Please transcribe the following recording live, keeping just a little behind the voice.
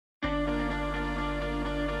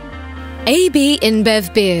AB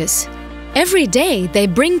Inbev beers. Every day they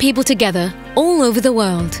bring people together all over the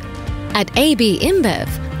world. At AB Inbev,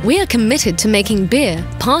 we are committed to making beer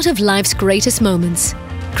part of life's greatest moments,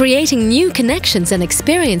 creating new connections and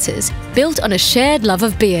experiences built on a shared love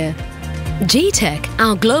of beer. GITEC,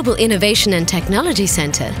 our Global Innovation and Technology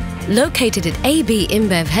Center, located at AB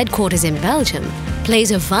Inbev headquarters in Belgium,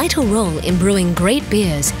 plays a vital role in brewing great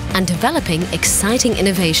beers and developing exciting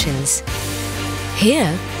innovations.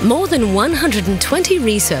 Here, more than 120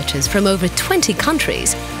 researchers from over 20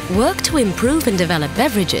 countries work to improve and develop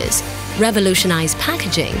beverages, revolutionize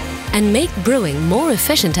packaging, and make brewing more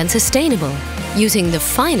efficient and sustainable, using the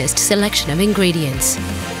finest selection of ingredients.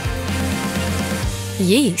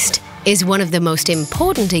 Yeast is one of the most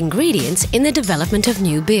important ingredients in the development of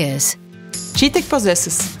new beers. GITEC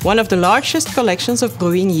possesses one of the largest collections of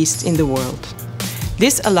brewing yeast in the world.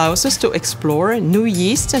 This allows us to explore new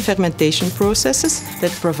yeasts and fermentation processes that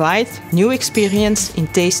provide new experience in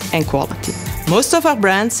taste and quality. Most of our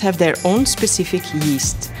brands have their own specific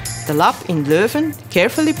yeast. The lab in Leuven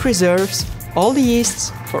carefully preserves all the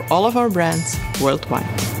yeasts for all of our brands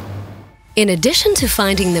worldwide. In addition to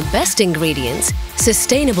finding the best ingredients,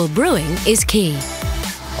 sustainable brewing is key.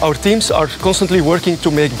 Our teams are constantly working to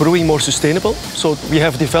make brewing more sustainable. So we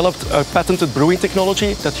have developed a patented brewing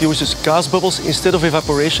technology that uses gas bubbles instead of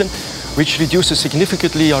evaporation, which reduces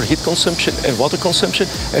significantly our heat consumption and water consumption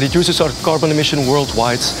and reduces our carbon emission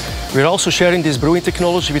worldwide. We're also sharing this brewing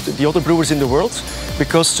technology with the other brewers in the world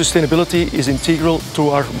because sustainability is integral to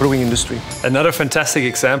our brewing industry. Another fantastic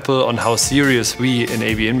example on how serious we in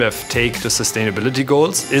AB Inbev take the sustainability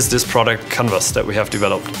goals is this product Canvas that we have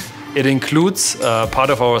developed. It includes part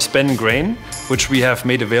of our spent grain, which we have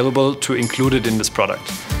made available to include it in this product.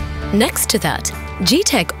 Next to that,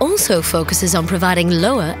 GITEC also focuses on providing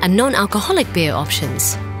lower and non-alcoholic beer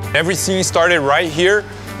options. Everything started right here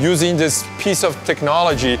using this piece of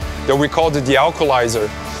technology that we call the dealcoholizer.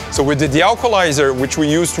 So with the dealcoholizer, which we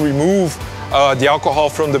use to remove the alcohol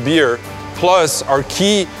from the beer, plus our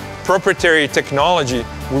key proprietary technology,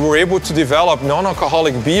 we were able to develop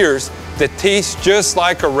non-alcoholic beers that taste just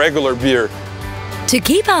like a regular beer. To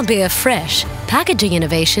keep our beer fresh, packaging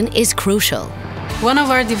innovation is crucial. One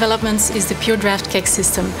of our developments is the Pure Draft Keg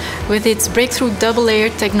system, with its breakthrough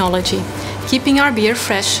double-layered technology, keeping our beer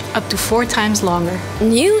fresh up to 4 times longer.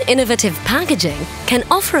 New innovative packaging can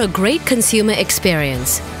offer a great consumer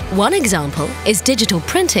experience. One example is digital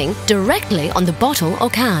printing directly on the bottle or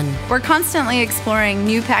can. We're constantly exploring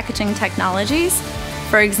new packaging technologies.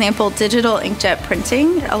 For example, digital inkjet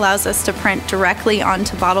printing allows us to print directly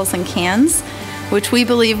onto bottles and cans, which we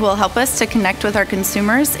believe will help us to connect with our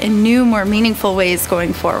consumers in new, more meaningful ways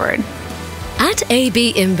going forward. At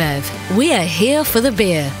AB Inbev, we are here for the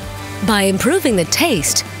beer. By improving the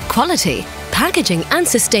taste, quality, packaging and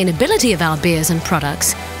sustainability of our beers and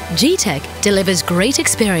products, GITEC delivers great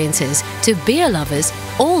experiences to beer lovers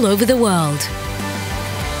all over the world.